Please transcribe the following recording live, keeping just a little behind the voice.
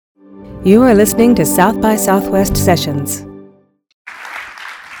You are listening to South by Southwest Sessions.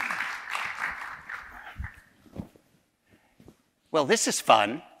 Well, this is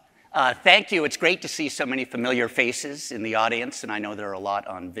fun. Thank you. It's great to see so many familiar faces in the audience, and I know there are a lot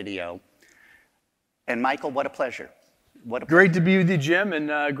on video. And Michael, what a pleasure. Great to be with you, Jim,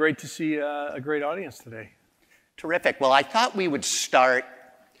 and great to see a great audience today. Terrific. Well, I thought we would start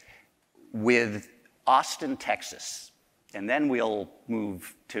with Austin, Texas, and then we'll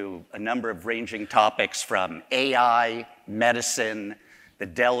move to a number of ranging topics from AI, medicine, the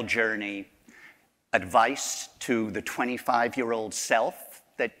Dell journey, advice to the 25-year-old self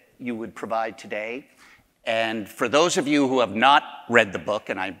that you would provide today. And for those of you who have not read the book,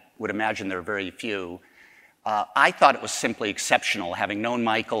 and I would imagine there are very few, I thought it was simply exceptional, having known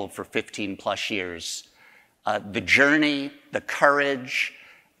Michael for 15 plus years. The journey, the courage,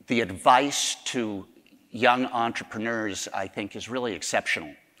 the advice to young entrepreneurs, I think, is really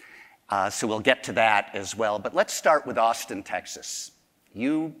exceptional. So we'll get to that as well. But let's start with Austin, Texas.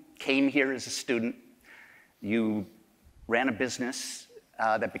 You came here as a student. You ran a business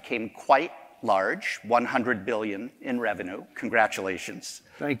that became quite large, $100 billion in revenue. Congratulations.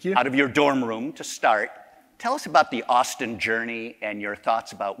 Thank you. Out of your dorm room to start. Tell us about the Austin journey and your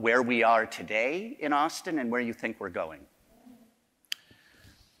thoughts about where we are today in Austin and where you think we're going.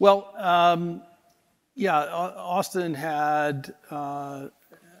 Well, Austin had a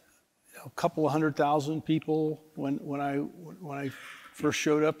couple of 100,000 people when I first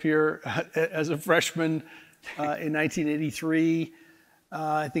showed up here as a freshman in 1983.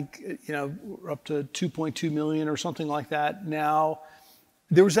 I think we're up to 2.2 million or something like that now.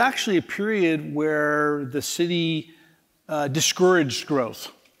 There was actually a period where the city discouraged growth,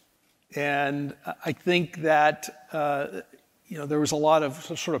 and I think that there was a lot of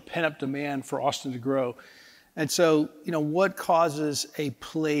sort of pent-up demand for Austin to grow. And so, what causes a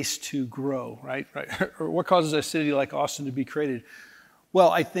place to grow, right? Or what causes a city like Austin to be created? Well,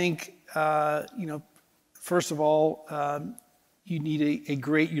 I think, first of all, you need a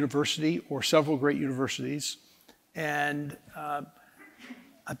great university or several great universities. And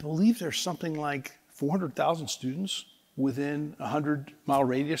I believe there's something like 400,000 students within a 100-mile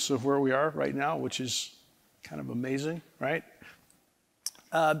radius of where we are right now, which is kind of amazing, right?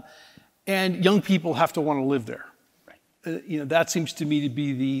 And young people have to want to live there. Right. That seems to me to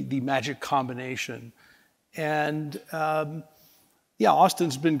be the magic combination. And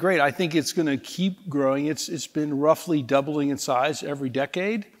Austin's been great. I think it's going to keep growing. It's been roughly doubling in size every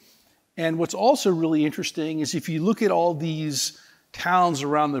decade. And what's also really interesting is if you look at all these towns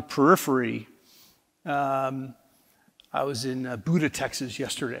around the periphery, I was in Buda, Texas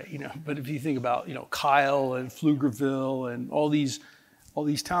yesterday, but if you think about, Kyle and Pflugerville and all these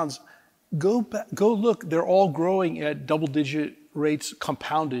towns, go look, they're all growing at double-digit rates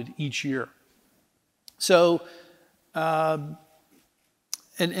compounded each year. So, and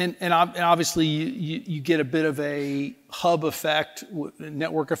obviously you get a bit of a hub effect,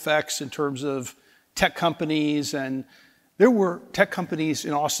 network effects in terms of tech companies, and there were tech companies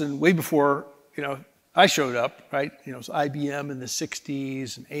in Austin way before, I showed up, right? It was IBM in the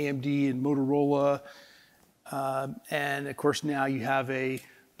 60s and AMD and Motorola. And of course now you have a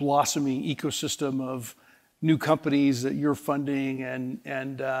blossoming ecosystem of new companies that you're funding and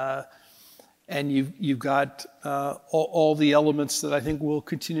you've got all the elements that I think will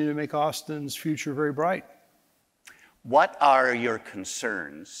continue to make Austin's future very bright. What are your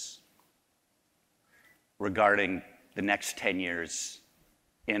concerns regarding the next 10 years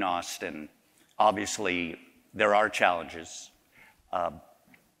in Austin? Obviously, there are challenges.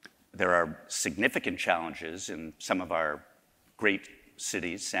 There are significant challenges in some of our great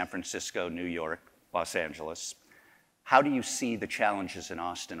cities, San Francisco, New York, Los Angeles. How do you see the challenges in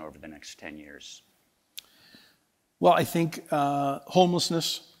Austin over the next 10 years? Well, I think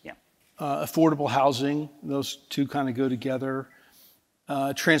homelessness, affordable housing, those two kind of go together.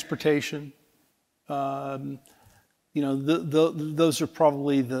 Transportation, those are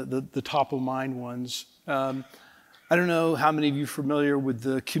probably the top of mind ones. I don't know how many of you are familiar with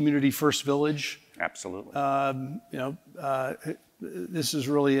the Community First Village. Absolutely. This is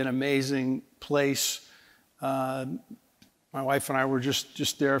really an amazing place. My wife and I were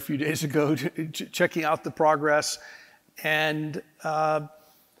just there a few days ago checking out the progress, and I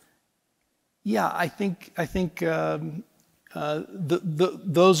think those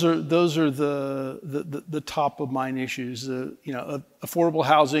are the top of mind issues. Affordable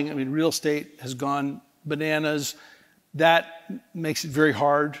housing. I mean, real estate has gone bananas. That makes it very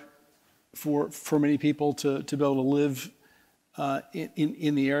hard for many people to be able to live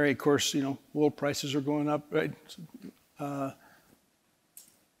in the area. Of course, oil prices are going up, right?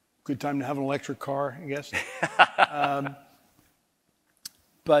 good time to have an electric car, I guess.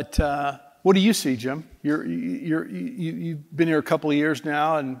 But what do you see, Jim? You've been here a couple of years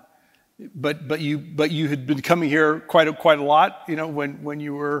now, but you had been coming here quite a lot, when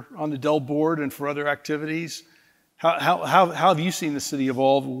you were on the Dell board and for other activities. How have you seen the city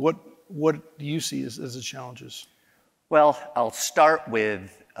evolve? What do you see as the challenges? Well, I'll start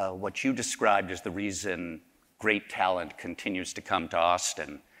with what you described as the reason great talent continues to come to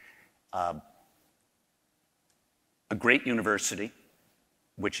Austin. A great university,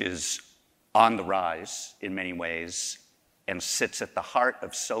 which is on the rise in many ways and sits at the heart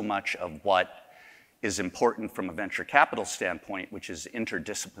of so much of what is important from a venture capital standpoint, which is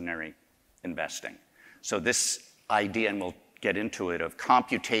interdisciplinary investing. So this idea, and we'll get into it, of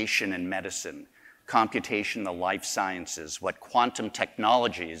computation and medicine, computation, the life sciences, what quantum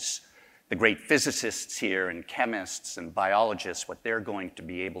technologies, the great physicists here and chemists and biologists, what they're going to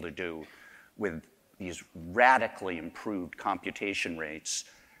be able to do with these radically improved computation rates.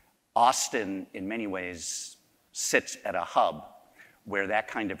 Austin, in many ways, sits at a hub where that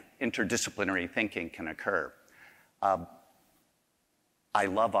kind of interdisciplinary thinking can occur. I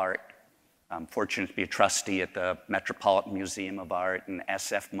love art. I'm fortunate to be a trustee at the Metropolitan Museum of Art and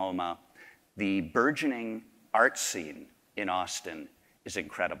SF MoMA. The burgeoning art scene in Austin is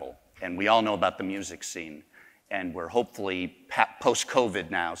incredible. And we all know about the music scene. And we're hopefully post-COVID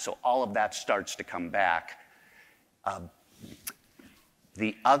now, so all of that starts to come back.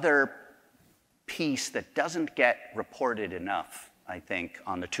 The other piece that doesn't get reported enough, I think,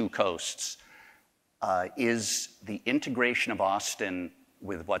 on the two coasts is the integration of Austin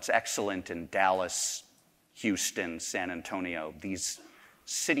with what's excellent in Dallas, Houston, San Antonio, these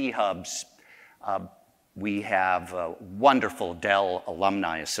city hubs. We have a wonderful Dell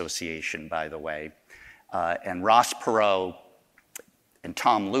Alumni Association, by the way, and Ross Perot and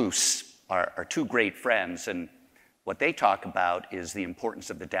Tom Luce are two great friends, and what they talk about is the importance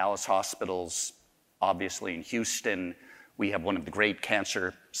of the Dallas hospitals. Obviously, in Houston, we have one of the great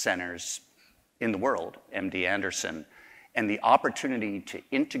cancer centers in the world, MD Anderson, and the opportunity to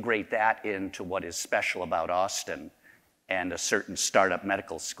integrate that into what is special about Austin and a certain startup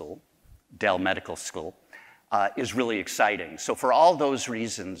medical school, Dell Medical School, is really exciting. So for all those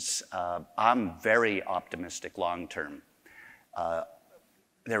reasons, I'm very optimistic long term.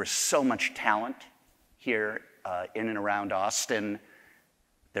 There is so much talent here in and around Austin.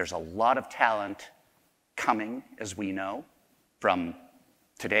 There's a lot of talent coming, as we know, from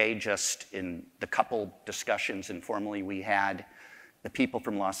today, just in the couple discussions informally we had, the people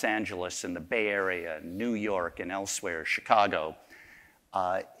from Los Angeles and the Bay Area, New York and elsewhere, Chicago,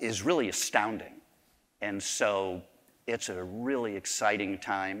 is really astounding. And so it's a really exciting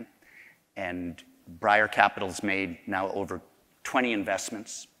time. And Briar Capital's made now over 20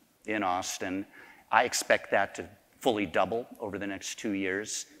 investments in Austin. I expect that to fully double over the next 2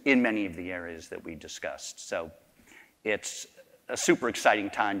 years in many of the areas that we discussed. So it's a super exciting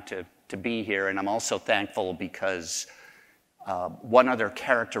time to be here. And I'm also thankful because one other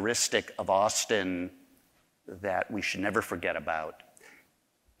characteristic of Austin that we should never forget about,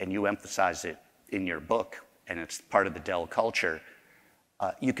 and you emphasize it in your book, and it's part of the Dell culture,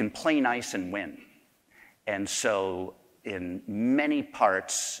 you can play nice and win. And so in many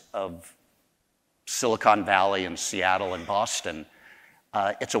parts of Silicon Valley and Seattle and Boston,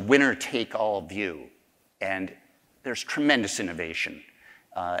 it's a winner-take-all view. And there's tremendous innovation,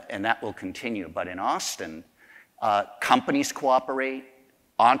 and that will continue. But in Austin, companies cooperate,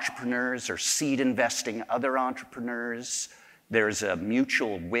 entrepreneurs are seed investing other entrepreneurs. There's a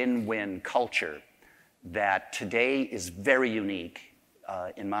mutual win-win culture that today is very unique,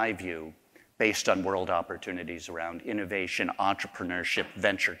 in my view, based on world opportunities around innovation, entrepreneurship,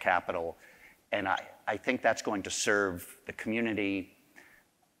 venture capital. And I think that's going to serve the community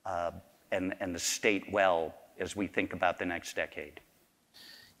and the state well as we think about the next decade.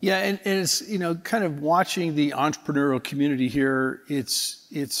 Yeah, and it's, kind of watching the entrepreneurial community here,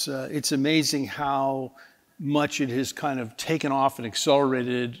 it's amazing how much it has kind of taken off and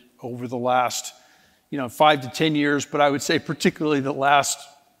accelerated over the last, 5 to 10 years, but I would say particularly the last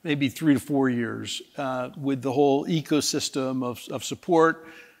maybe 3 to 4 years, with the whole ecosystem of support,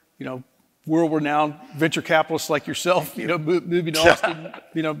 world-renowned venture capitalists like yourself, moving to Austin,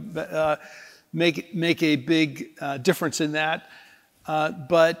 make a big difference in that.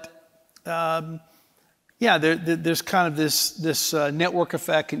 There's kind of this network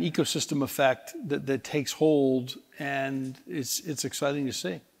effect and ecosystem effect that takes hold, and it's exciting to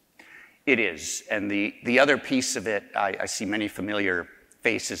see. It is, and the other piece of it, I see many familiar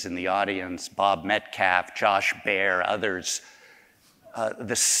faces in the audience, Bob Metcalf, Josh Baer, others.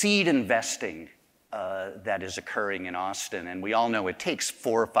 the seed investing that is occurring in Austin. And we all know it takes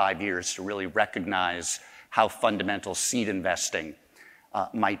 4 or 5 years to really recognize how fundamental seed investing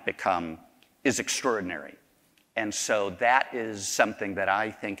might become is extraordinary. And so that is something that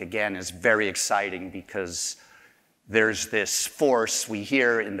I think, again, is very exciting because there's this force we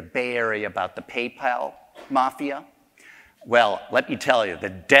hear in the Bay Area about the PayPal mafia. Well, let me tell you, the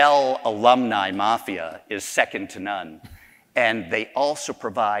Dell alumni mafia is second to none. And they also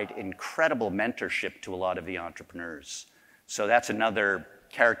provide incredible mentorship to a lot of the entrepreneurs. So that's another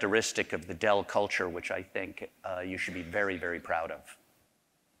characteristic of the Dell culture, which I think you should be very, very proud of.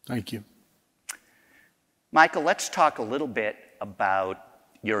 Thank you. Michael, let's talk a little bit about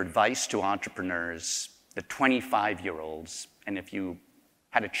your advice to entrepreneurs, the 25-year-olds, and if you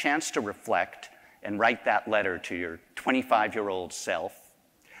had a chance to reflect and write that letter to your 25-year-old self.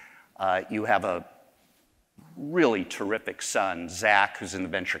 You have a really terrific son, Zach, who's in the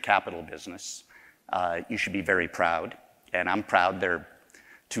venture capital business. You should be very proud, and I'm proud. They're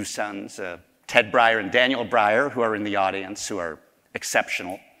 2 sons, Ted Breyer and Daniel Breyer, who are in the audience, who are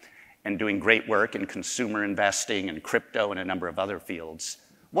exceptional and doing great work in consumer investing and crypto and a number of other fields.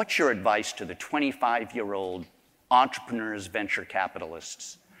 What's your advice to the 25-year-old entrepreneurs, venture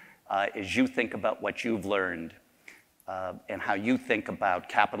capitalists, as you think about what you've learned and how you think about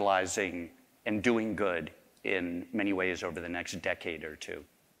capitalizing and doing good in many ways over the next decade or 2?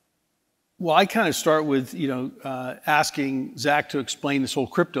 Well, I kind of start with, asking Zach to explain this whole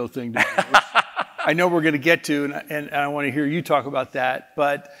crypto thing to me, which I know we're going to get to, and I want to hear you talk about that.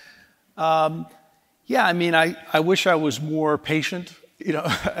 But yeah, I mean, I wish I was more patient.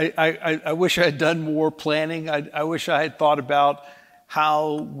 I wish I had done more planning. I wish I had thought about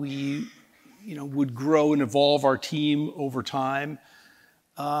how we, would grow and evolve our team over time.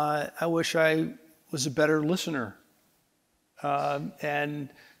 I wish I was a better listener. And,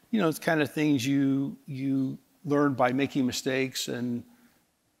 it's kind of things you learn by making mistakes and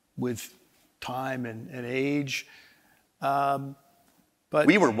with time and age. But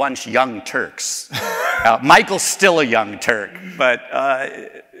we were once young Turks. Michael's still a young Turk, but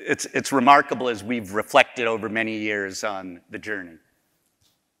it's remarkable as we've reflected over many years on the journey.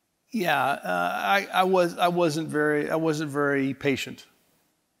 Yeah, I wasn't very patient.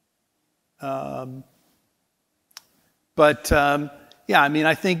 Yeah, I mean,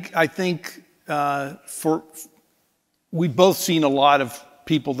 I think we've both seen a lot of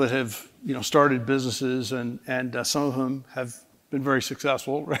people that have started businesses, and some of them have been very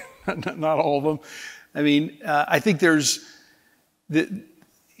successful. Right? Not all of them. I mean, I think they're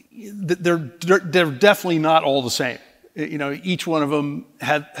definitely not all the same. Each one of them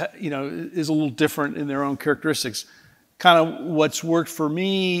is a little different in their own characteristics. Kind of what's worked for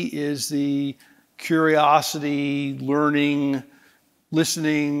me is the curiosity, learning,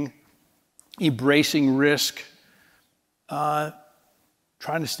 listening, embracing risk, trying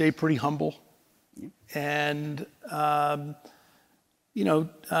to stay pretty humble, and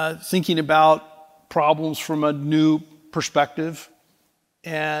thinking about problems from a new perspective,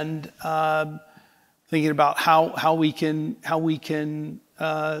 and thinking about how we can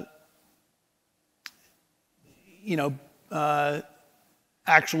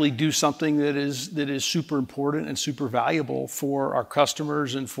actually do something that is super important and super valuable for our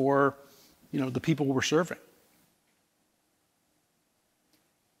customers and for the people we're serving.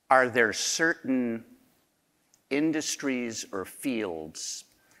 Are there certain industries or fields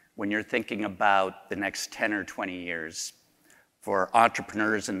when you're thinking about the next 10 or 20 years for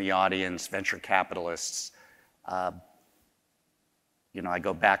entrepreneurs in the audience, venture capitalists? I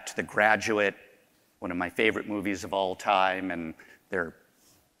go back to The Graduate, one of my favorite movies of all time, and there are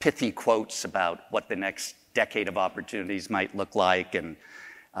pithy quotes about what the next decade of opportunities might look like, and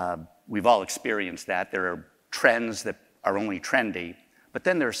we've all experienced that. There are trends that are only trendy, but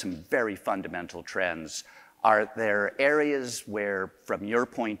then there are some very fundamental trends. Are there areas where, from your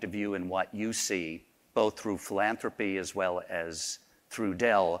point of view and what you see, both through philanthropy as well as through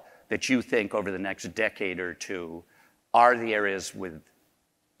Dell, that you think over the next decade or 2 are the areas with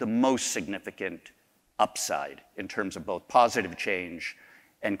the most significant upside in terms of both positive change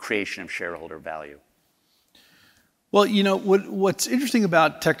and creation of shareholder value? Well, what's interesting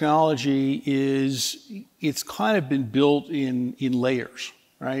about technology is it's kind of been built in layers,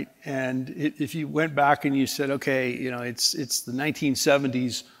 right? And if you went back and you said, okay, it's the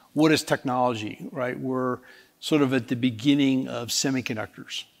 1970s, what is technology, right? We're sort of at the beginning of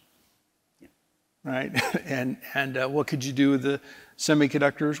semiconductors, right? And what could you do with the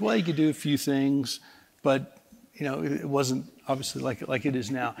semiconductors? Well, you could do a few things, but it wasn't obviously like it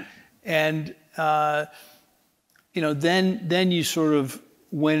is now. And then you sort of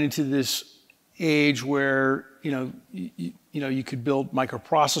went into this age where, you could build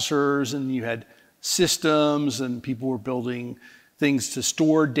microprocessors, and you had systems, and people were building things to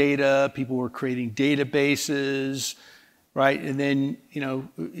store data. People were creating databases, right? And then,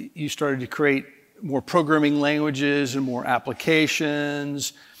 you started to create more programming languages and more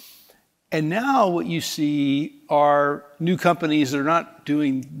applications. And now what you see are new companies that are not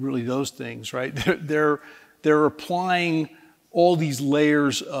doing really those things, right? They're applying all these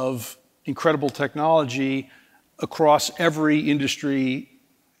layers of incredible technology across every industry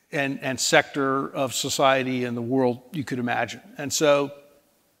and sector of society in the world you could imagine. And so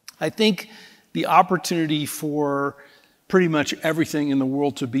I think the opportunity for pretty much everything in the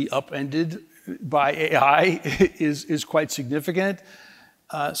world to be upended by AI is quite significant.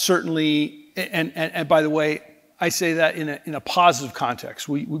 Certainly, and by the way, I say that in a positive context.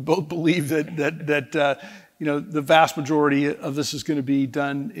 We both believe that the vast majority of this is going to be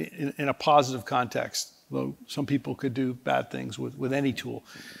done in a positive context, though some people could do bad things with any tool.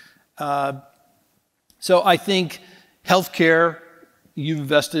 So I think healthcare, you've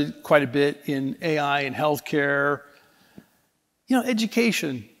invested quite a bit in AI in healthcare.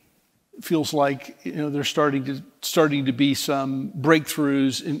 Education feels like there's starting to be some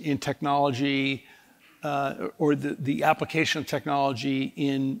breakthroughs in technology or the application of technology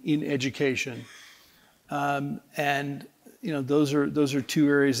in education. And those are two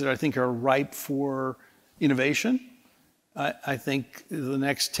areas that I think are ripe for innovation. I think the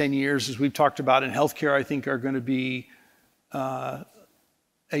next 10 years, as we've talked about in healthcare, I think are going to be a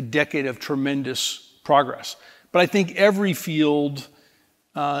decade of tremendous progress. But I think every field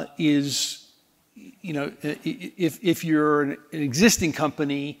is, if you're an existing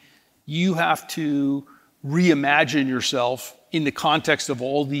company, you have to reimagine yourself in the context of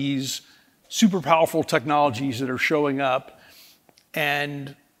all these super powerful technologies that are showing up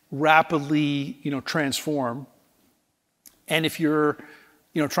and rapidly, transform. And if you're,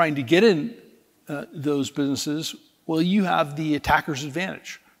 trying to get in those businesses, well, you have the attacker's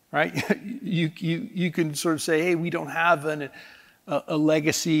advantage, right? You can sort of say, hey, we don't have a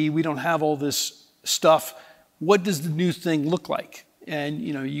legacy, we don't have all this stuff. What does the new thing look like? And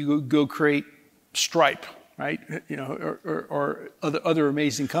you go create Stripe, right? Or other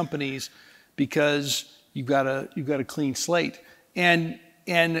amazing companies, because you've got a clean slate. And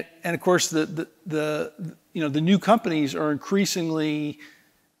of course the new companies are increasingly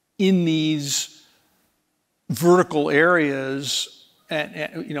in these vertical areas,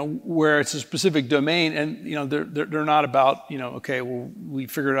 and where it's a specific domain, and they're not about okay, well, we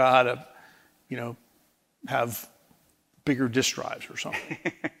figured out how to have bigger disk drives or something.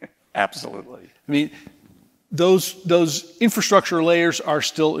 Absolutely. I mean, those infrastructure layers are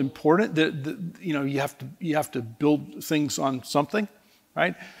still important. You have to build things on something,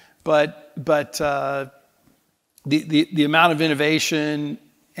 right? But the amount of innovation,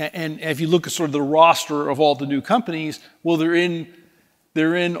 and if you look at sort of the roster of all the new companies, well, they're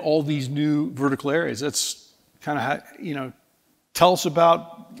in all these new vertical areas. That's kind of how, tell us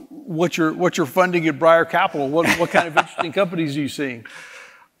about what you're funding at Briar Capital. What kind of interesting companies are you seeing?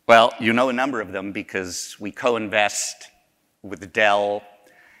 Well, a number of them, because we co-invest with Dell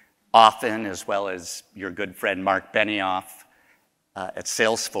often, as well as your good friend Mark Benioff at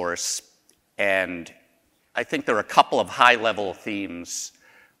Salesforce. And I think there are a couple of high-level themes.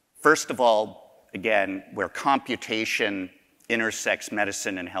 First of all, again, where computation intersects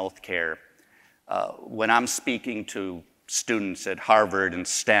medicine and healthcare. When I'm speaking to students at Harvard and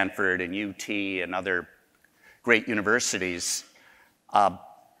Stanford and UT and other great universities,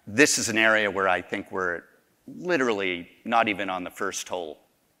 this is an area where I think we're literally not even on the first hole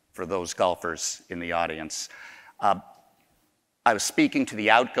for those golfers in the audience. I was speaking to the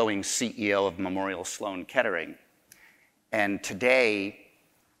outgoing CEO of Memorial Sloan Kettering, and today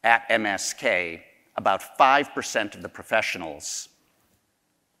at MSK, about 5% of the professionals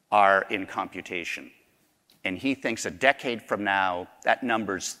are in computation. And he thinks a decade from now, that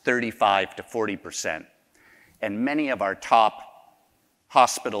number's 35 to 40%. And many of our top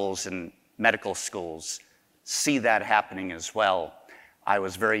hospitals and medical schools see that happening as well. I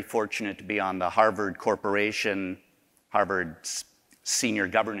was very fortunate to be on the Harvard Corporation, Harvard's senior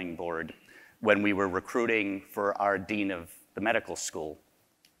governing board, when we were recruiting for our dean of the medical school,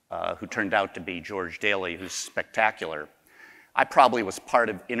 who turned out to be George Daly, who's spectacular. I probably was part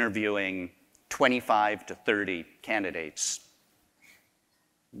of interviewing 25 to 30 candidates.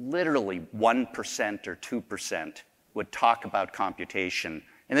 Literally 1% or 2% would talk about computation,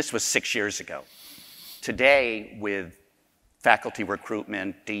 and this was 6 years ago. Today, with faculty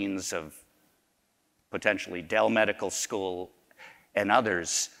recruitment, deans of potentially Dell Medical School and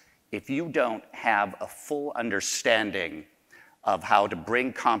others, if you don't have a full understanding of how to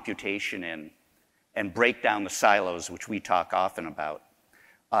bring computation in and break down the silos, which we talk often about,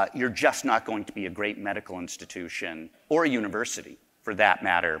 you're just not going to be a great medical institution, or a university, for that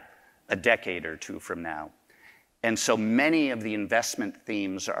matter, a decade or two from now. And so many of the investment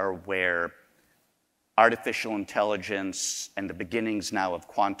themes are where artificial intelligence and the beginnings now of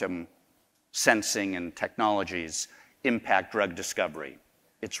quantum sensing and technologies impact drug discovery.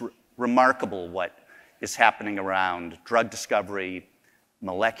 It's remarkable what is happening around drug discovery,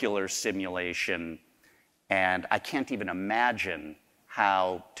 molecular simulation, and I can't even imagine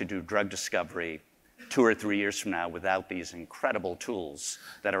how to do drug discovery 2 or 3 years from now without these incredible tools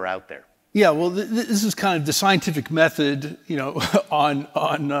that are out there. Yeah, well, this is kind of the scientific method, on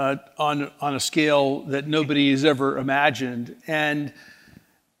a scale that nobody has ever imagined. And,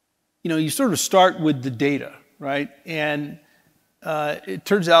 you sort of start with the data, right? And it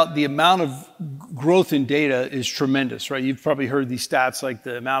turns out the amount of growth in data is tremendous, right? You've probably heard these stats, like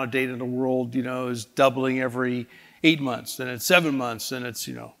the amount of data in the world, is doubling every 8 months, then it's 7 months, then it's,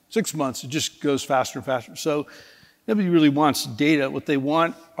 6 months. It just goes faster and faster. So nobody really wants data. What they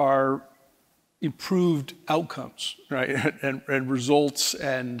want are improved outcomes, right? And results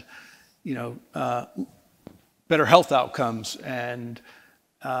and, better health outcomes and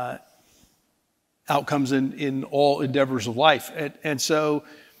outcomes in all endeavors of life. And so,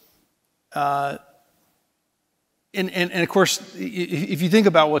 and of course, if you think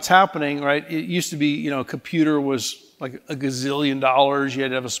about what's happening, right, it used to be, a computer was like $1 gazillion. You had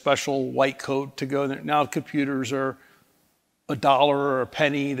to have a special white coat to go there. Now computers are $1 or a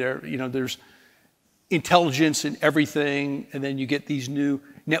penny. There's intelligence in everything, and then you get these new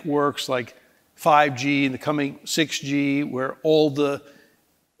networks like 5G and the coming 6G, where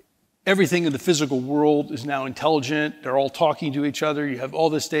everything in the physical world is now intelligent. They're all talking to each other. You have all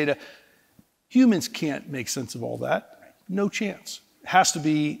this data. Humans can't make sense of all that. No chance. It has to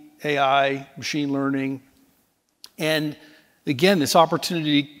be AI, machine learning. And again, this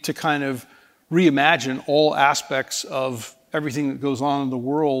opportunity to kind of reimagine all aspects of everything that goes on in the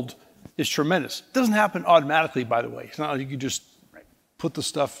world is tremendous. It doesn't happen automatically, by the way. It's not like you can just put the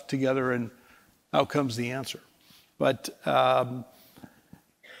stuff together and out comes the answer. But I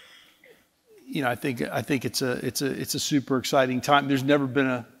think it's a super exciting time. There's never been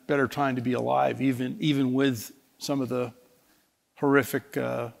a better time to be alive, even with some of the horrific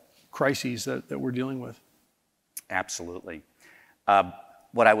crises that we're dealing with. Absolutely.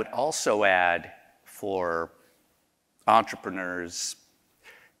 What I would also add for entrepreneurs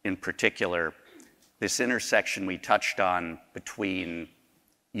in particular, this intersection we touched on between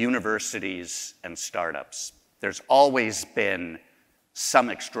universities and startups. There's always been some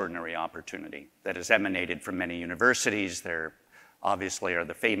extraordinary opportunity that has emanated from many universities. There obviously are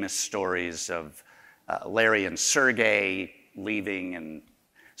the famous stories of Larry and Sergey leaving and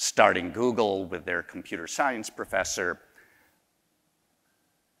starting Google with their computer science professor.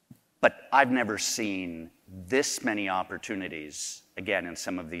 But I've never seen this many opportunities, again, in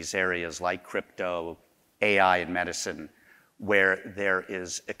some of these areas like crypto, AI, and medicine, where there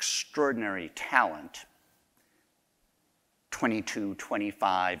is extraordinary talent, 22,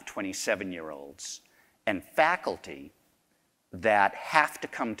 25, 27-year-olds, and faculty that have to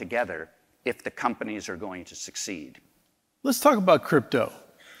come together if the companies are going to succeed. Let's talk about crypto,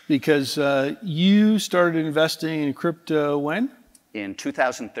 because you started investing in crypto when? In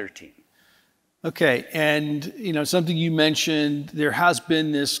 2013. Okay, and something you mentioned, there has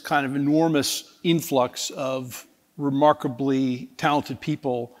been this kind of enormous influx of remarkably talented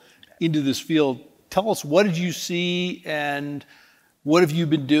people into this field. Tell us, what did you see and what have you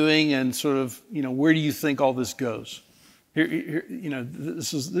been doing, and sort of, where do you think all this goes? These are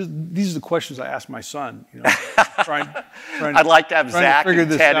the questions I ask my son. I'd like to have Zach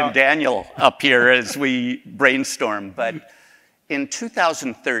and Ted and Daniel up here as we brainstorm. But in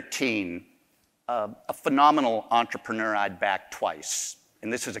 2013, a phenomenal entrepreneur I'd backed twice,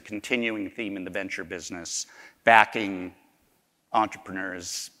 and this is a continuing theme in the venture business, backing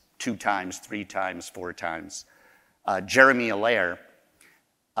entrepreneurs 2 times, 3 times, 4 times. Jeremy Allaire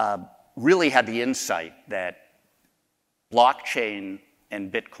really had the insight that blockchain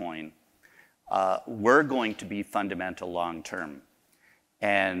and Bitcoin were going to be fundamental long term.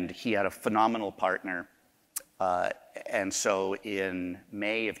 And he had a phenomenal partner. And so in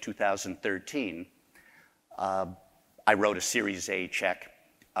May of 2013, I wrote a Series A check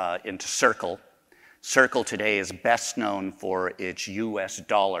into Circle. Circle today is best known for its US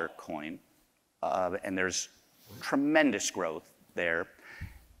dollar coin, and there's tremendous growth there.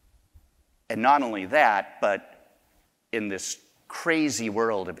 And not only that, but in this crazy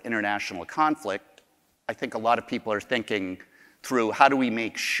world of international conflict, I think a lot of people are thinking through how do we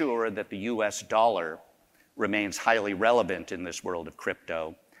make sure that the US dollar remains highly relevant in this world of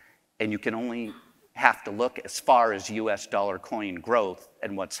crypto. And you can only have to look as far as US dollar coin growth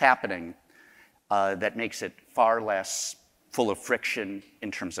and what's happening that makes it far less full of friction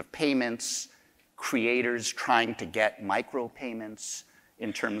in terms of payments, creators trying to get micropayments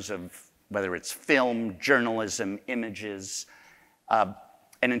in terms of whether it's film, journalism, images. And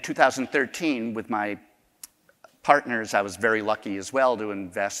in 2013, with my partners, I was very lucky as well to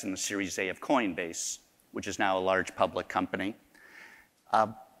invest in the Series A of Coinbase, which is now a large public company.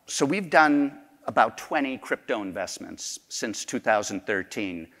 So we've done about 20 crypto investments since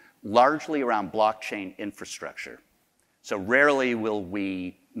 2013, largely around blockchain infrastructure. So rarely will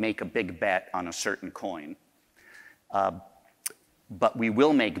we make a big bet on a certain coin. But we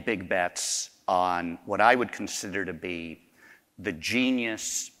will make big bets on what I would consider to be the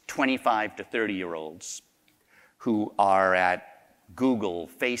genius 25 to 30-year-olds who are at Google,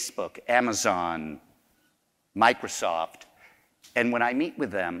 Facebook, Amazon, Microsoft. And when I meet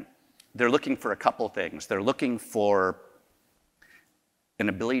with them, they're looking for a couple things. They're looking for an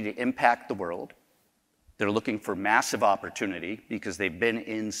ability to impact the world. They're looking for massive opportunity because they've been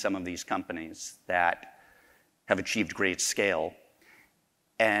in some of these companies that have achieved great scale,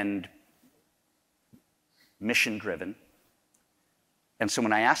 and mission-driven. And so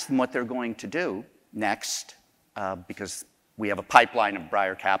when I ask them what they're going to do next, because we have a pipeline of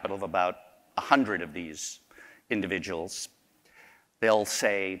Briar Capital of about 100 of these individuals, they'll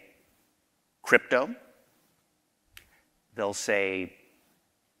say crypto, they'll say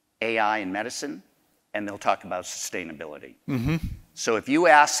AI and medicine, and they'll talk about sustainability. Mm-hmm. So if you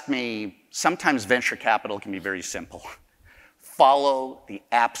ask me, sometimes venture capital can be very simple. Follow the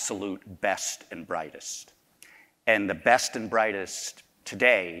absolute best and brightest. And the best and brightest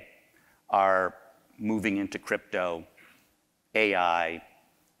today are moving into crypto, AI,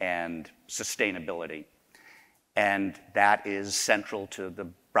 and sustainability. And that is central to the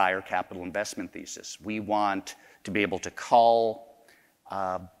Briar Capital investment thesis. We want to be able to call,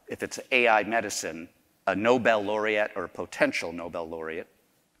 if it's AI medicine, a Nobel laureate or a potential Nobel laureate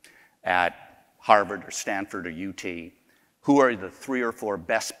at Harvard or Stanford or UT, who are the 3 or 4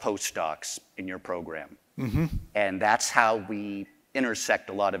 best postdocs in your program. Mm-hmm. And that's how we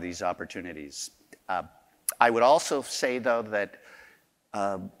intersect a lot of these opportunities. I would also say, though, that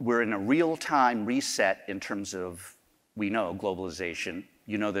we're in a real-time reset in terms of, we know, globalization.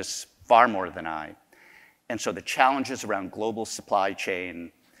 You know this far more than I. And so the challenges around global supply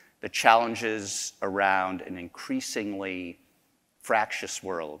chain, the challenges around an increasingly fractious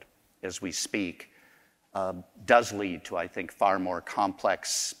world as we speak, does lead to, I think, far more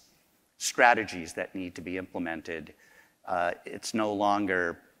complex strategies that need to be implemented. It's no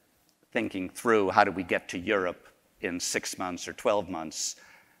longer thinking through how do we get to Europe in 6 months or 12 months.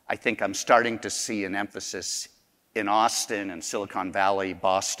 I think I'm starting to see an emphasis in Austin and Silicon Valley,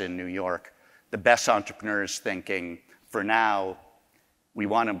 Boston, New York, the best entrepreneurs thinking, for now, we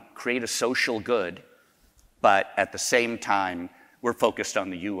want to create a social good, but at the same time, we're focused on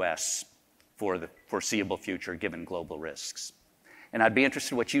the US for the foreseeable future, given global risks. And I'd be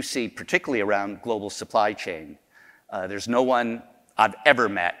interested in what you see, particularly around global supply chain. There's no one I've ever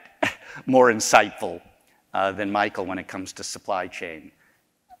met more insightful than Michael when it comes to supply chain.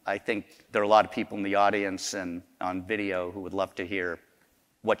 I think there are a lot of people in the audience and on video who would love to hear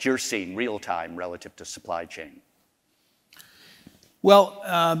what you're seeing real time relative to supply chain. Well,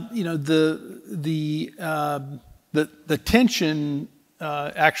 you know, the tension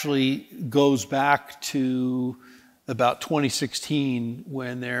actually goes back to about 2016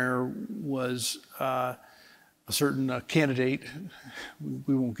 when there was a certain candidate,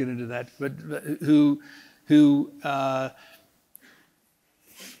 we won't get into that, but who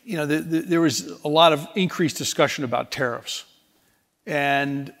you know, there was a lot of increased discussion about tariffs,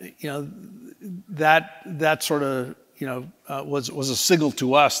 and you know that sort of was a signal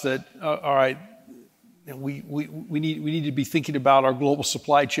to us that all right, we need to be thinking about our global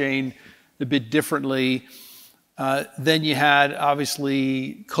supply chain a bit differently. Then you had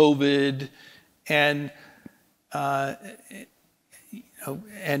obviously COVID, and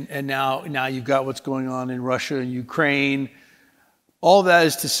and now you've got what's going on in Russia and Ukraine. All that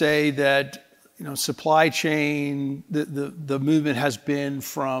is to say that supply chain, the movement has been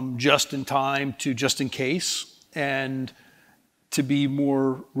from just in time to just in case, and to be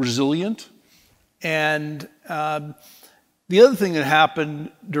more resilient. And the other thing that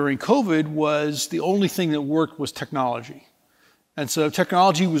happened during COVID was the only thing that worked was technology. And so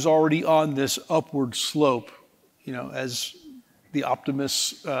technology was already on this upward slope, as the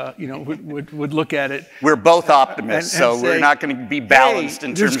optimists, would look at it. We're both optimists, and so say, we're not going to be balanced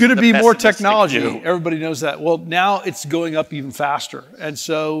in terms there's of going to the be more pessimistic technology. view. Everybody knows that. Well, now it's going up even faster. And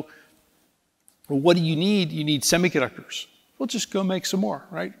so what do you need? You need semiconductors. Well, just go make some more,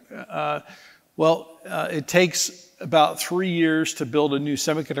 right? It takes about 3 years to build a new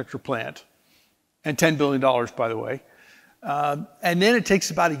semiconductor plant, and $10 billion, by the way. And then it takes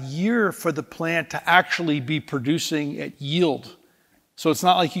about a year for the plant to actually be producing at yield. So it's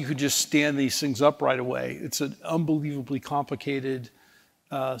not like you could just stand these things up right away. It's an unbelievably complicated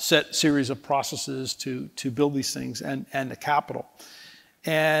series of processes to build these things and the capital.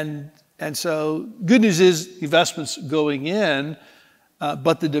 And so good news is investments going in,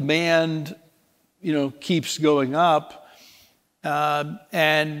 but the demand, keeps going up.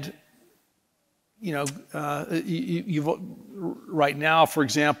 Right now, for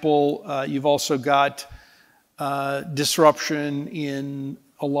example, you've also got disruption in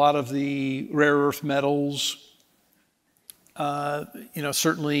a lot of the rare earth metals.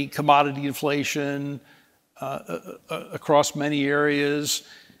 Certainly commodity inflation across many areas,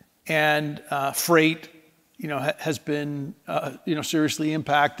 and freight, has been seriously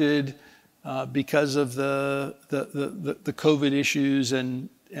impacted because of the COVID issues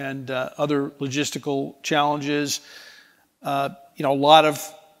and other logistical challenges. A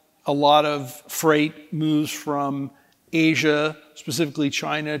lot of freight moves from Asia, specifically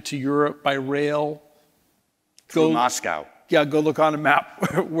China, to Europe by rail. Through Moscow. Yeah, go look on a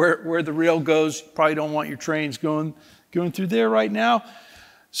map where the rail goes. You probably don't want your trains going through there right now.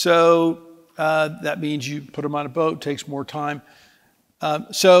 So that means you put them on a boat, takes more time.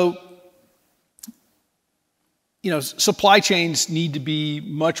 Supply chains need to be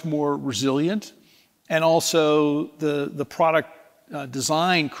much more resilient, and also the product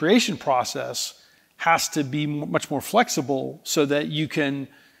design creation process has to be much more flexible so that you can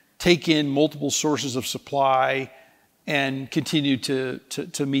take in multiple sources of supply and continue to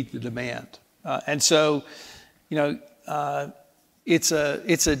meet the demand. It's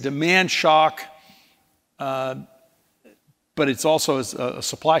a demand shock, but it's also a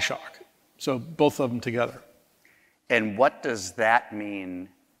supply shock. So both of them together. And what does that mean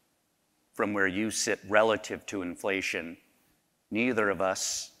from where you sit relative to inflation? Neither of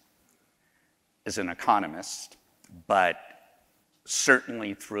us is an economist, but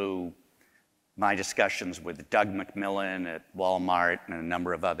certainly through my discussions with Doug McMillon at Walmart and a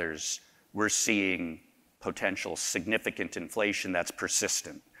number of others, we're seeing potential significant inflation that's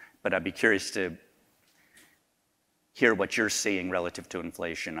persistent. But I'd be curious to hear what you're seeing relative to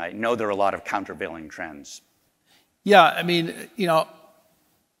inflation. I know there are a lot of countervailing trends. Yeah,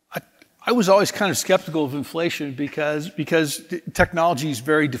 I was always kind of skeptical of inflation because technology is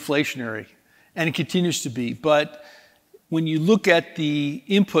very deflationary, and it continues to be. But when you look at the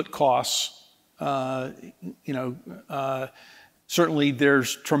input costs, certainly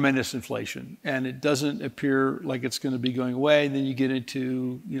there's tremendous inflation, and it doesn't appear like it's going to be going away. And then you get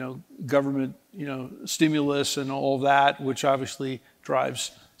into government stimulus and all of that, which obviously drives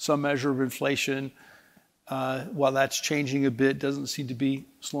some measure of inflation. While that's changing a bit, doesn't seem to be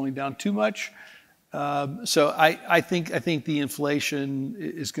slowing down too much. So I think the inflation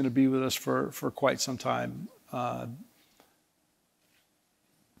is going to be with us for quite some time.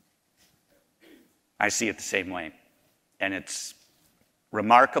 I see it the same way, and it's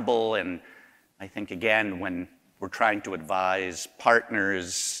remarkable. And I think again, when we're trying to advise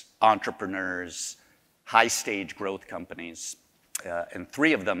partners, entrepreneurs, high-stage growth companies. And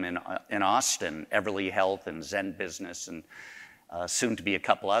 3 of them in Austin, Everly Health and Zen Business, and soon to be a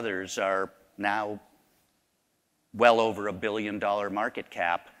couple others, are now well over $1 billion market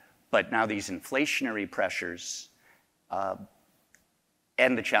cap. But now these inflationary pressures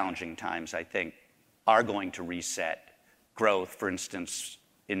and the challenging times, I think, are going to reset growth. For instance,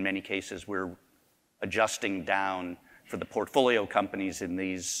 in many cases, we're adjusting down for the portfolio companies in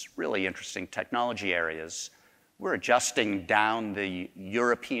these really interesting technology areas. We're adjusting down the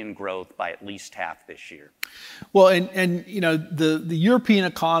European growth by at least half this year. Well, and the European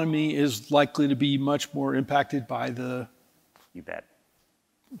economy is likely to be much more impacted by the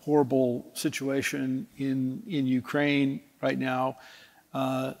horrible situation in Ukraine right now.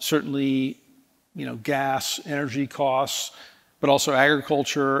 Certainly, gas, energy costs, but also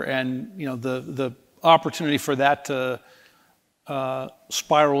agriculture, and the opportunity for that to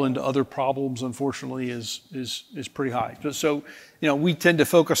spiral into other problems, unfortunately, is pretty high. So, we tend to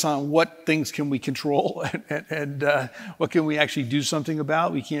focus on what things can we control and what can we actually do something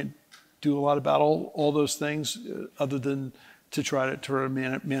about. We can't do a lot about all those things other than to try to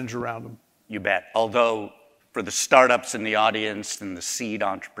manage around them. You bet. Although for the startups in the audience and the seed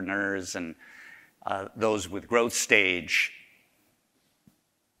entrepreneurs and those with growth stage,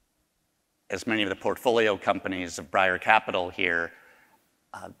 as many of the portfolio companies of Briar Capital here,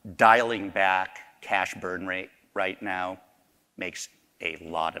 dialing back cash burn rate right now makes a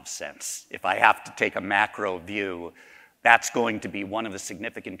lot of sense. If I have to take a macro view, that's going to be one of the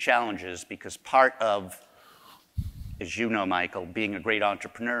significant challenges, because part of, as you know, Michael, being a great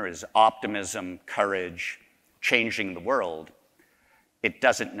entrepreneur is optimism, courage, changing the world. It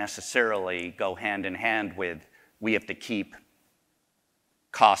doesn't necessarily go hand in hand with we have to keep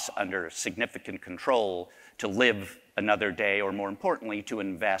costs under significant control to live another day, or more importantly, to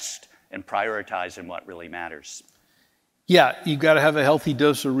invest and prioritize in what really matters. Yeah, you've got to have a healthy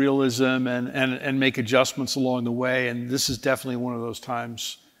dose of realism and make adjustments along the way. And this is definitely one of those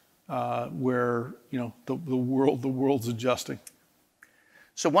times where the world's adjusting.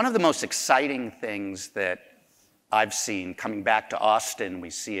 So one of the most exciting things that I've seen coming back to Austin, we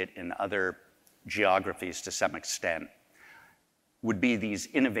see it in other geographies to some extent, would be these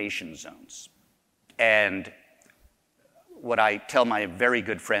innovation zones. And what I tell my very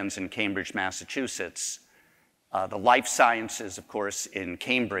good friends in Cambridge, Massachusetts, the life sciences, of course, in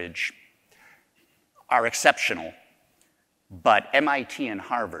Cambridge are exceptional, but MIT and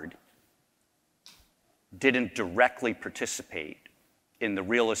Harvard didn't directly participate in the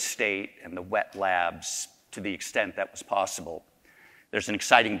real estate and the wet labs to the extent that was possible. There's an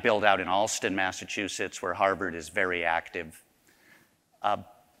exciting build out in Allston, Massachusetts, where Harvard is very active.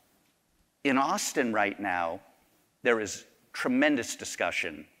 In Austin right now, there is tremendous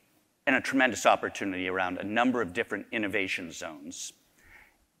discussion and a tremendous opportunity around a number of different innovation zones.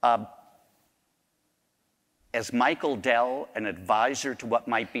 As Michael Dell, an advisor to what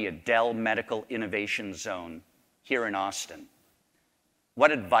might be a Dell Medical Innovation Zone here in Austin,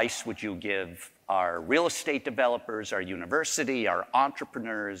 what advice would you give our real estate developers, our university, our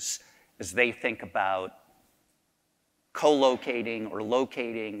entrepreneurs, as they think about co-locating or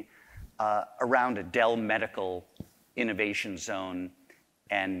locating around a Dell Medical Innovation Zone?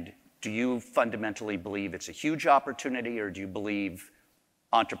 And do you fundamentally believe it's a huge opportunity, or do you believe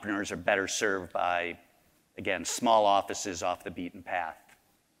entrepreneurs are better served by, again, small offices off the beaten path,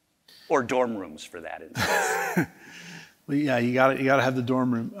 or dorm rooms for that instance? Well, yeah, you got to have the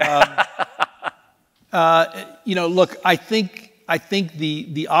dorm room. Look, I think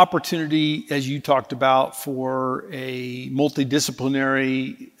the opportunity, as you talked about, for a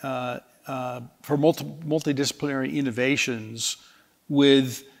multidisciplinary multidisciplinary innovations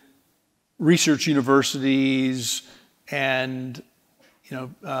with research universities and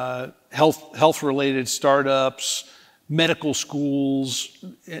health-related startups, medical schools,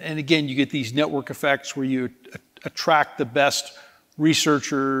 and again, you get these network effects where you attract the best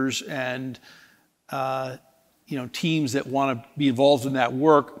researchers and teams that want to be involved in that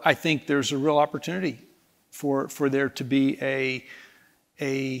work. I think there's a real opportunity for there to be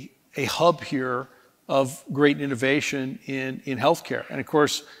a hub here of great innovation in healthcare, and of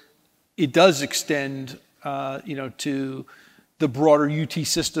course, it does extend to the broader UT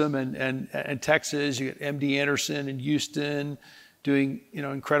system and Texas. You get MD Anderson in Houston doing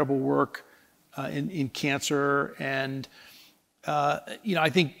incredible work in cancer, and I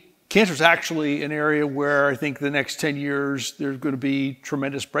think cancer is actually an area where I think the next 10 years there's going to be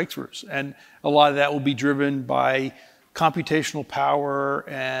tremendous breakthroughs, and a lot of that will be driven by computational power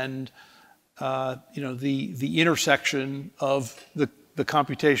and the intersection of the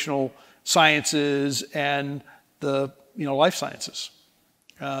computational sciences and the life sciences,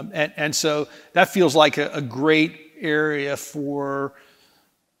 and so that feels like a great area for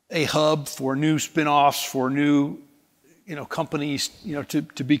a hub for new spin-offs, for new companies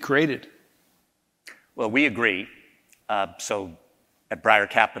to be created. Well, we agree. So at Briar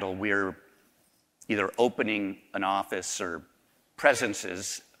Capital, we're either opening an office or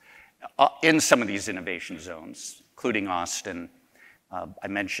presences in some of these innovation zones, including Austin. I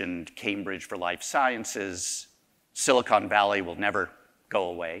mentioned Cambridge for life sciences. Silicon Valley will never go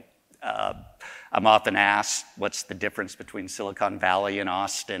away. I'm often asked, what's the difference between Silicon Valley and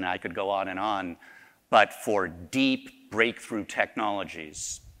Austin? I could go on. But for deep breakthrough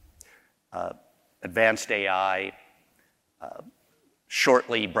technologies, advanced AI,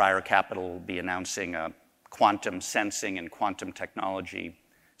 shortly Briar Capital will be announcing a quantum sensing and quantum technology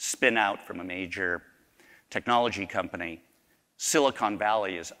spin out from a major technology company. Silicon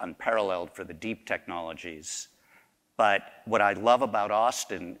Valley is unparalleled for the deep technologies. But what I love about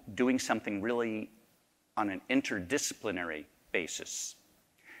Austin, doing something really on an interdisciplinary basis.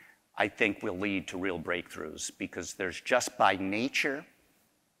 I think will lead to real breakthroughs, because there's just by nature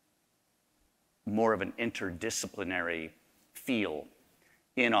more of an interdisciplinary feel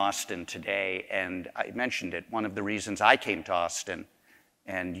in Austin today. And I mentioned it, one of the reasons I came to Austin,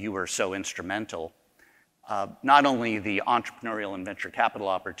 and you were so instrumental, not only the entrepreneurial and venture capital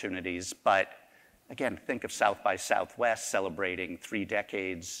opportunities, but again, think of South by Southwest celebrating 3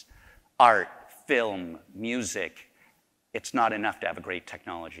 decades, art, film, music. It's not enough to have a great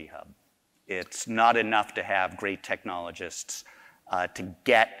technology hub. It's not enough to have great technologists to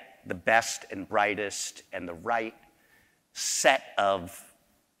get the best and brightest and the right set of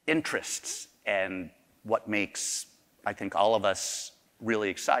interests. And what makes, I think, all of us really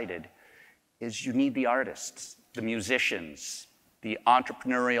excited is you need the artists, the musicians, the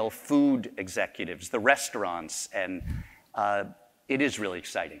entrepreneurial food executives, the restaurants, and it is really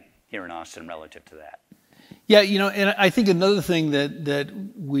exciting here in Austin relative to that. Yeah, and I think another thing that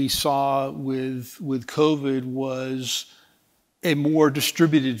we saw with COVID was a more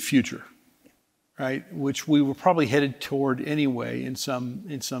distributed future, right? Which we were probably headed toward anyway in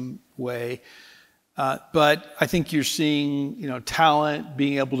some way. But I think you're seeing, talent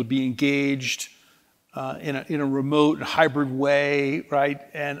being able to be engaged in a remote and hybrid way, right?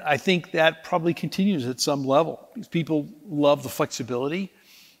 And I think that probably continues at some level. People love the flexibility,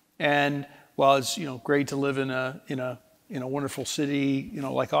 and while it's great to live in a wonderful city,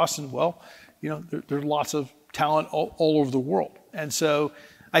 like Austin, well, there's lots of talent all over the world, and so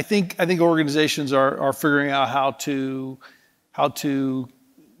I think organizations are figuring out how to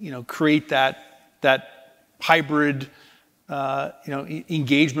create that hybrid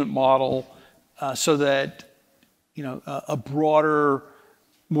engagement model so that a broader,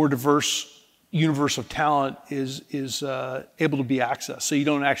 more diverse universe of talent is able to be accessed. So you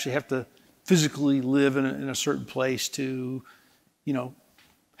don't actually have to physically live in a certain place to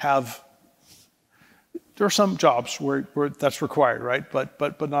have. There are some jobs where that's required, right?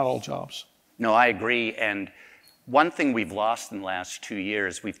 But not all jobs. No, I agree. And one thing we've lost in the last 2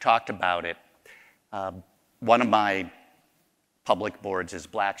 years, we've talked about it. One of my public boards is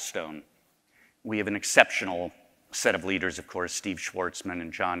Blackstone. We have an exceptional set of leaders, of course, Steve Schwartzman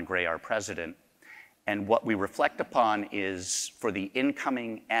and John Gray, our president. And what we reflect upon is, for the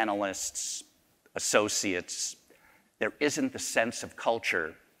incoming analysts, associates, there isn't the sense of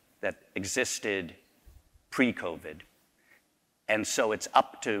culture that existed pre-COVID. And so it's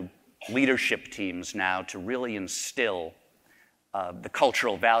up to leadership teams now to really instill the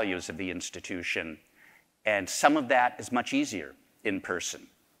cultural values of the institution. And some of that is much easier in person.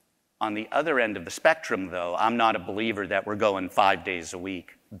 On the other end of the spectrum, though, I'm not a believer that we're going 5 days a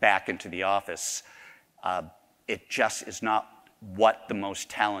week back into the office. It just is not what the most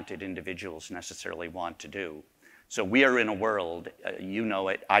talented individuals necessarily want to do. So we are in a world, you know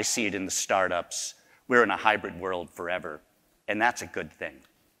it, I see it in the startups, we're in a hybrid world forever, and that's a good thing.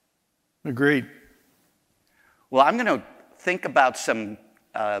 Agreed. Well, I'm going to think about some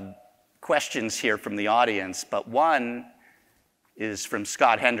questions here from the audience, but one is from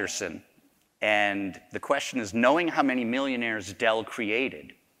Scott Henderson, and the question is, knowing how many millionaires Dell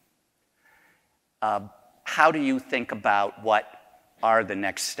created, how do you think about what are the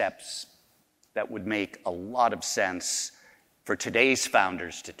next steps that would make a lot of sense for today's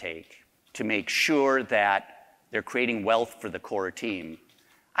founders to take to make sure that they're creating wealth for the core team?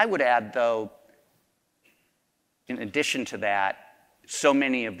 I would add, though, in addition to that, so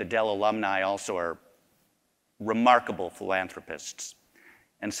many of the Dell alumni also are remarkable philanthropists.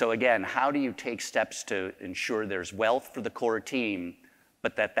 And so again, how do you take steps to ensure there's wealth for the core team,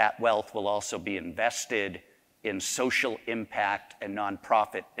 but that wealth will also be invested in social impact and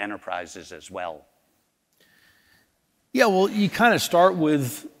nonprofit enterprises as well? Yeah, well, you kind of start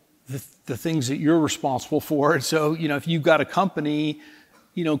with the things that you're responsible for. And so, if you've got a company,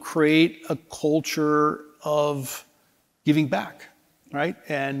 create a culture of giving back, right?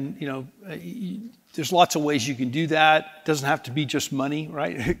 And, there's lots of ways you can do that. It doesn't have to be just money,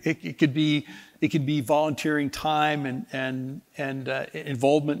 right? It could be volunteering time and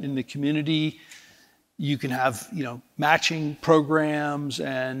involvement in the community. You can have, matching programs,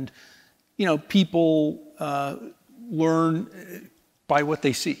 and, people learn by what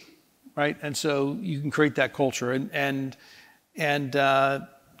they see, right? And so you can create that culture. And I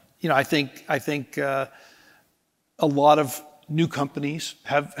think a lot of new companies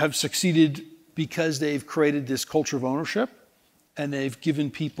have succeeded because they've created this culture of ownership, and they've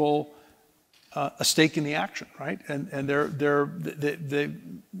given people a stake in the action, right? And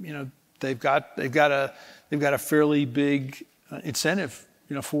they've got a fairly big incentive,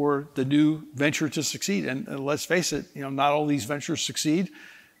 for the new venture to succeed. And let's face it, not all these ventures succeed.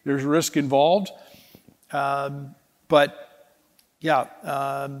 There's risk involved. But yeah,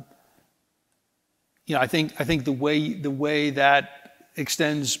 I think the way that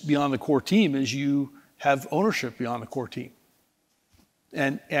extends beyond the core team is you have ownership beyond the core team,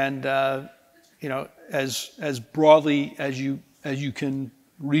 and as broadly as you can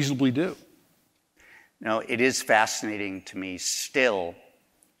reasonably do. Now, it is fascinating to me still,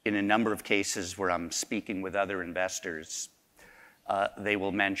 in a number of cases where I'm speaking with other investors, they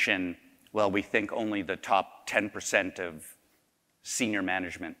will mention, well, we think only the top 10% of senior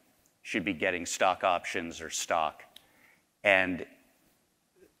management should be getting stock options or stock. And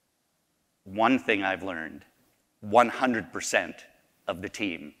one thing I've learned, 100% of the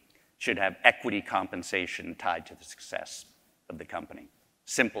team should have equity compensation tied to the success of the company.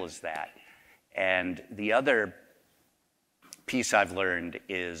 Simple as that. And the other piece I've learned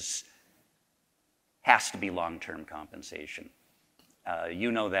has to be long-term compensation.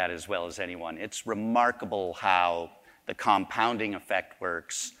 You know that as well as anyone. It's remarkable how the compounding effect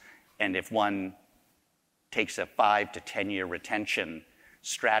works, and if one takes a 5 to 10 year retention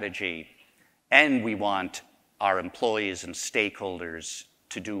strategy, and we want our employees and stakeholders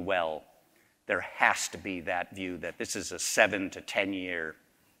to do well, there has to be that view that this is a 7 to 10 year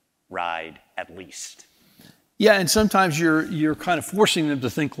ride at least. Yeah, and sometimes you're kind of forcing them to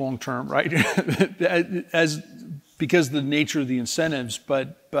think long term, right? Because of the nature of the incentives.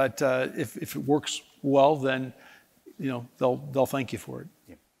 But if it works well, then they'll thank you for it.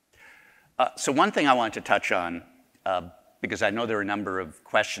 Yeah. So one thing I want to touch on, because I know there are a number of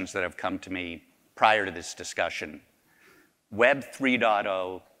questions that have come to me prior to this discussion. Web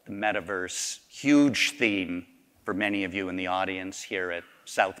 3.0, the metaverse, huge theme for many of you in the audience here at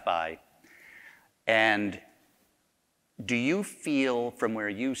South by. And do you feel from where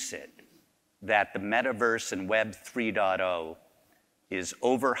you sit that the metaverse and Web 3.0 is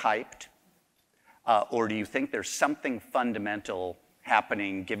overhyped? Or do you think there's something fundamental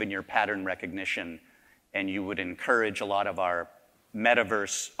happening given your pattern recognition, and you would encourage a lot of our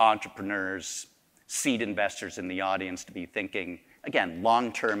metaverse entrepreneurs, seed investors in the audience to be thinking, again,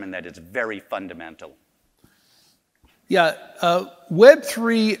 long-term, and that it's very fundamental? Yeah,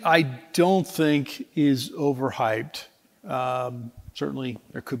 Web3 I don't think is overhyped. Certainly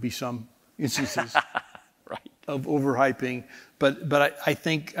there could be some instances right. of overhyping, but I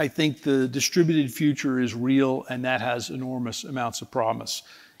think the distributed future is real, and that has enormous amounts of promise.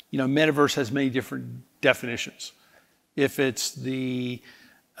 Metaverse has many different definitions. If it's the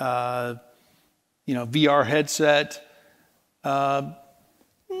VR headset, kind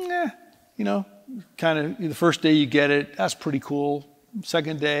of the first day you get it, that's pretty cool.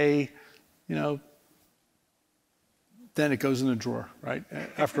 Second day, then it goes in the drawer, right?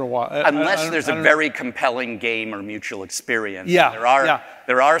 After a while. Unless there's a very compelling game or mutual experience. Yeah.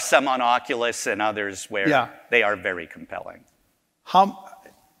 There are some on Oculus and others where they are very compelling.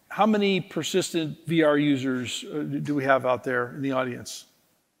 How many persistent VR users do we have out there in the audience?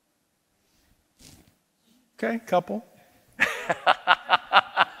 Okay, couple.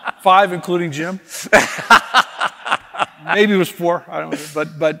 5, including Jim. Maybe it was 4. I don't know,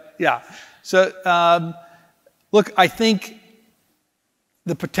 but yeah. So look, I think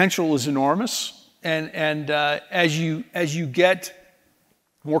the potential is enormous, and as you get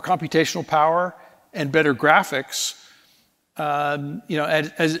more computational power and better graphics,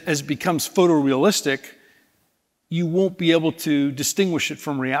 as it becomes photorealistic, you won't be able to distinguish it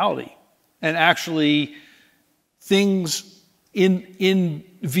from reality, and actually things in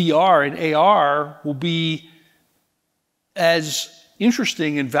VR and AR will be as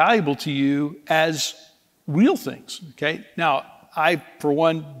interesting and valuable to you as real things. Okay. Now, I, for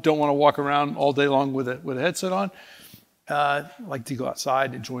one, don't want to walk around all day long with a headset on. I like to go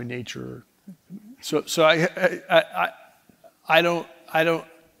outside, enjoy nature. So I don't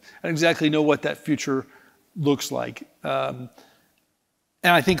exactly know what that future looks like.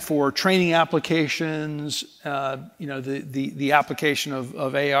 And I think for training applications, the application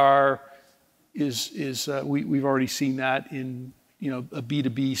of AR is we've already seen that in a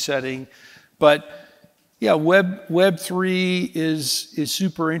B2B setting, but yeah, Web 3 is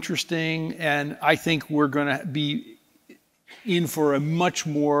super interesting, and I think we're going to be in for a much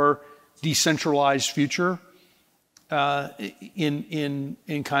more decentralized future in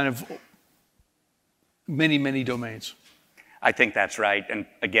kind of many domains. I think that's right. And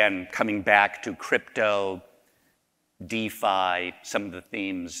again, coming back to crypto, DeFi, some of the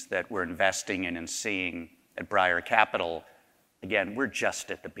themes that we're investing in and seeing at Briar Capital, again, we're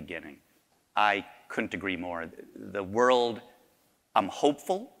just at the beginning. I couldn't agree more. The world, I'm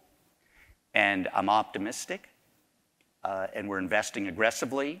hopeful and I'm optimistic, and we're investing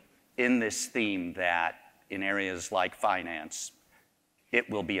aggressively in this theme that in areas like finance, it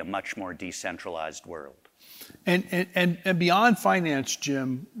will be a much more decentralized world. And beyond finance,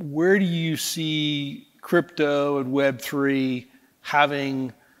 Jim, where do you see crypto and Web3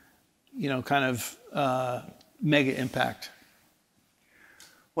 having, kind of mega impact?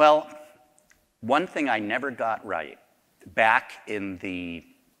 Well, one thing I never got right back in the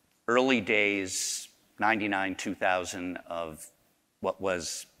early days, 99, 2000, of what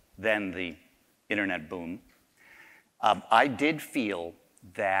was then the internet boom, I did feel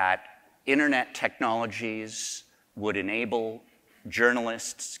that internet technologies would enable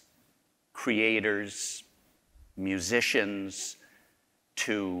journalists, creators, musicians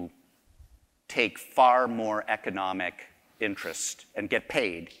to take far more economic interest and get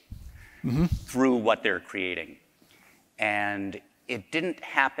paid through what they're creating. And it didn't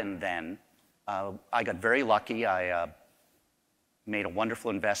happen then. I got very lucky. I made a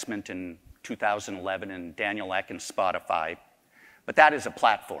wonderful investment in 2011 in Daniel Ek and Spotify. But that is a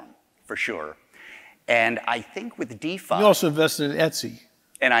platform, for sure. And I think with DeFi... You also invested in Etsy.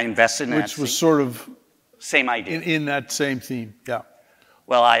 And I invested in Etsy. Which was sort of... Same idea. In that same theme, yeah.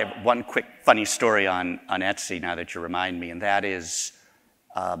 Well, I have one quick funny story on Etsy now that you remind me, and that is,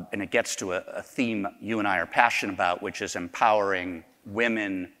 and it gets to a theme you and I are passionate about, which is empowering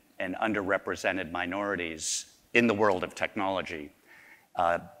women and underrepresented minorities in the world of technology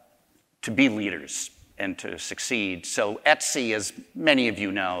to be leaders and to succeed. So Etsy, as many of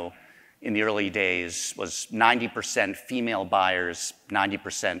you know, in the early days was 90% female buyers,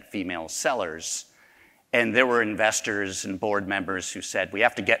 90% female sellers. And there were investors and board members who said, we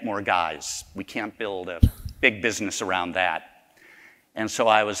have to get more guys. We can't build a big business around that. And so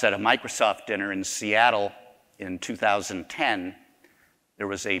I was at a Microsoft dinner in Seattle in 2010. There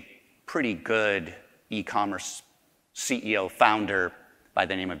was a pretty good e-commerce CEO founder by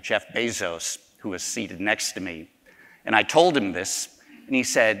the name of Jeff Bezos who was seated next to me. And I told him this, and he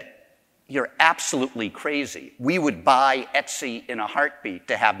said, you're absolutely crazy. We would buy Etsy in a heartbeat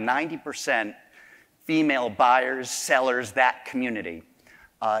to have 90% female buyers, sellers. That community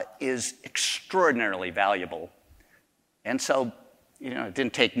is extraordinarily valuable. And so, it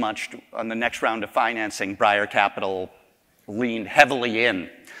didn't take much. On the next round of financing, Briar Capital leaned heavily in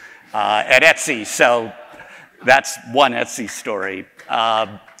at Etsy. So that's one Etsy story.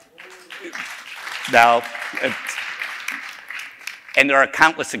 Now, and there are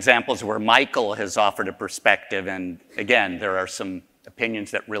countless examples where Michael has offered a perspective, and again, there are some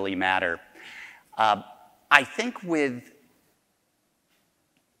opinions that really matter. I think with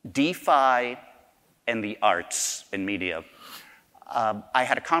DeFi and the arts and media, I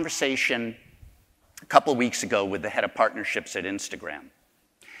had a conversation a couple of weeks ago with the head of partnerships at Instagram.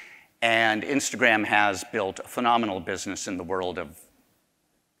 And Instagram has built a phenomenal business in the world of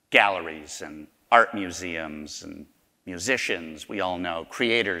galleries and art museums and musicians, we all know,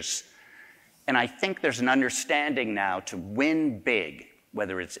 creators. And I think there's an understanding now to win big,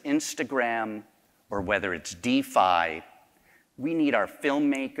 whether it's Instagram or whether it's DeFi, we need our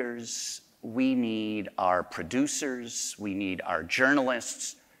filmmakers, we need our producers, we need our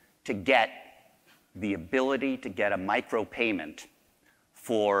journalists to get the ability to get a micropayment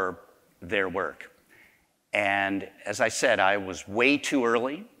for their work. And as I said, I was way too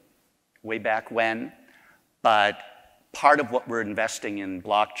early, way back when, but part of what we're investing in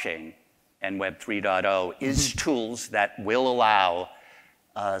blockchain and Web 3.0 is tools that will allow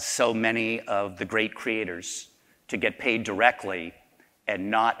so many of the great creators to get paid directly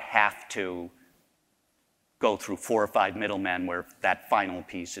and not have to go through 4 or 5 middlemen where that final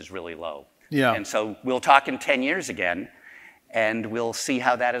piece is really low. Yeah. And so we'll talk in 10 years again, and we'll see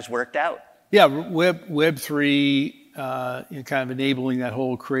how that has worked out. Yeah, Web3, kind of enabling that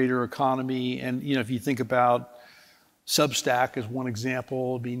whole creator economy. And, if you think about Substack as one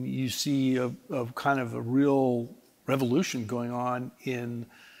example, I mean, you see a kind of a real revolution going on in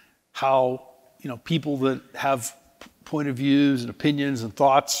how, people that have point of views and opinions and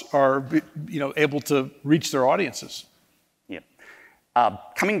thoughts are, able to reach their audiences. Yeah.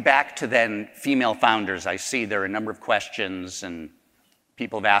 Coming back to then female founders, I see there are a number of questions and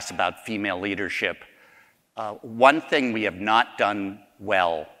people have asked about female leadership. One thing we have not done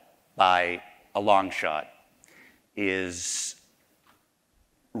well by a long shot is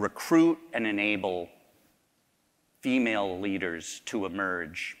recruit and enable female leaders to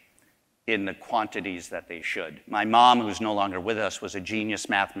emerge in the quantities that they should. My mom, who's no longer with us, was a genius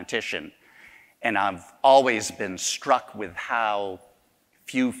mathematician, and I've always been struck with how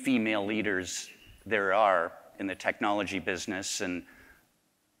few female leaders there are in the technology business. And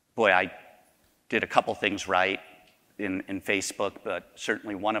boy, I did a couple things right. in Facebook, but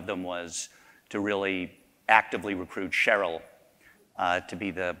certainly one of them was to really actively recruit Cheryl to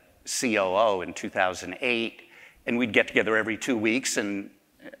be the COO in 2008. And we'd get together every 2 weeks, and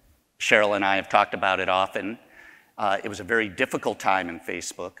Cheryl and I have talked about it often. It was a very difficult time in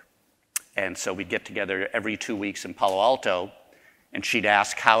Facebook. And so we'd get together every 2 weeks in Palo Alto, and she'd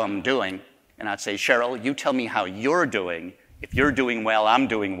ask how I'm doing. And I'd say, Cheryl, you tell me how you're doing. If you're doing well, I'm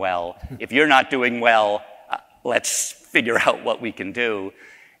doing well. If you're not doing well, let's figure out what we can do.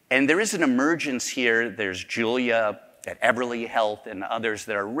 And there is an emergence here. There's Julia at Everly Health and others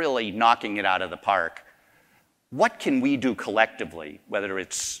that are really knocking it out of the park. What can we do collectively, whether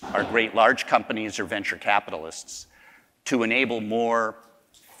it's our great large companies or venture capitalists, to enable more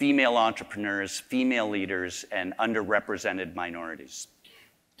female entrepreneurs, female leaders, and underrepresented minorities?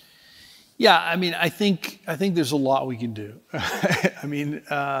 Yeah, I mean, I think there's a lot we can do. I mean,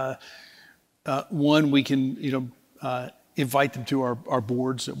 one, we can invite them to our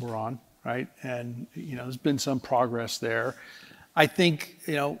boards that we're on, right? And there's been some progress there. I think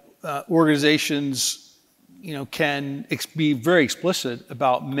organizations can be very explicit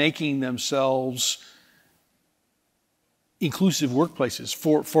about making themselves inclusive workplaces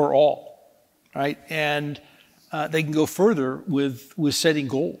for all, right? And they can go further with setting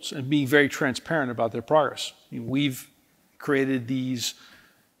goals and being very transparent about their progress. I mean, we've created these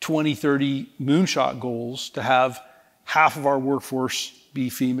 2030 moonshot goals to have half of our workforce be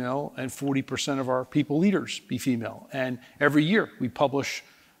female and 40% of our people leaders be female. And every year we publish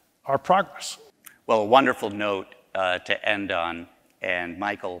our progress. Well, a wonderful note to end on. And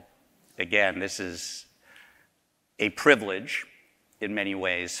Michael, again, this is a privilege in many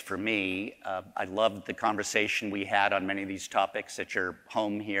ways for me. I loved the conversation we had on many of these topics at your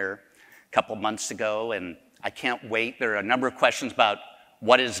home here a couple months ago, and I can't wait. There are a number of questions about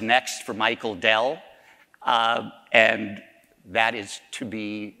what is next for Michael Dell, and that is to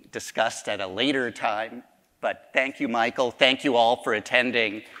be discussed at a later time. But thank you, Michael. Thank you all for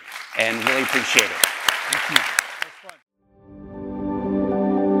attending, and really appreciate it. Thank you.